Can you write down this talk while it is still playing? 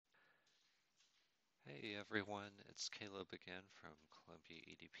Hey everyone, it's Caleb again from Columbia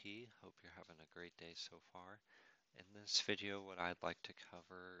EDP. Hope you're having a great day so far. In this video, what I'd like to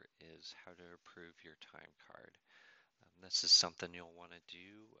cover is how to approve your time card. This is something you'll want to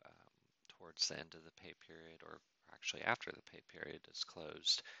do towards the end of the pay period, or actually after the pay period is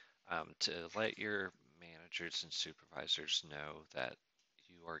closed, to let your managers and supervisors know that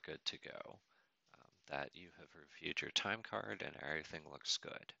you are good to go, that you have reviewed your time card and everything looks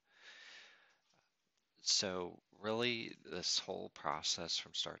good. So really, this whole process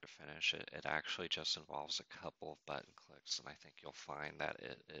from start to finish, it actually just involves a couple of button clicks, and I think you'll find that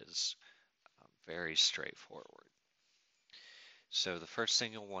it is very straightforward. So the first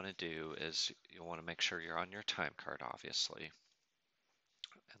thing you'll want to do is you'll want to make sure you're on your time card, obviously.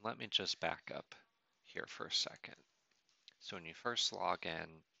 And let me just back up here for a second. So when you first log in,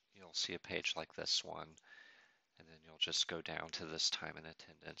 you'll see a page like this one, and then you'll just go down to this time and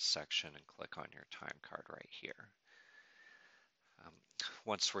attendance section and click on your time card right here.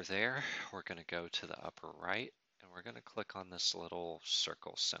 Once we're there, we're going to go to the upper right and we're going to click on this little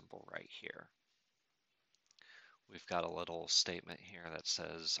circle symbol right here. We've got a little statement here that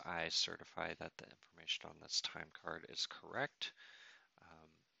says, I certify that the information on this time card is correct.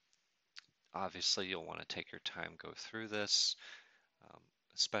 Obviously, you'll want to take your time, go through this,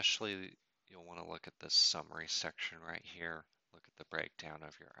 especially you'll want to look at this summary section right here, look at the breakdown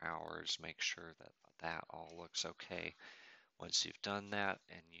of your hours, make sure that that all looks okay. Once you've done that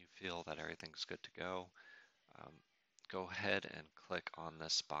and you feel that everything's good to go, go ahead and click on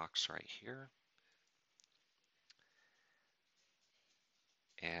this box right here.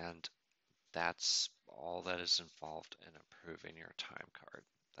 And that's all that is involved in approving your time card.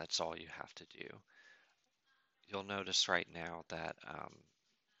 That's all you have to do. You'll notice right now that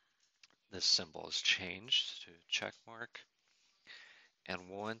this symbol is changed to check mark. And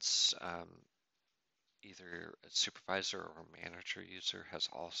once either a supervisor or a manager user has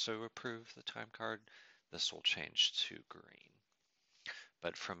also approved the time card, this will change to green.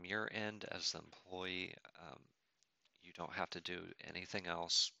 But from your end as the employee, you don't have to do anything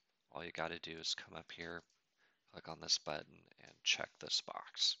else. All you got to do is come up here, click on this button, and check this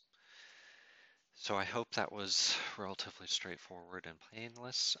box. So I hope that was relatively straightforward and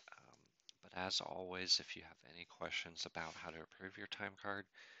painless. But as always, if you have any questions about how to approve your time card,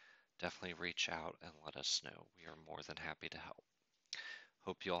 definitely reach out and let us know. We are more than happy to help.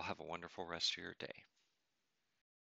 Hope you all have a wonderful rest of your day.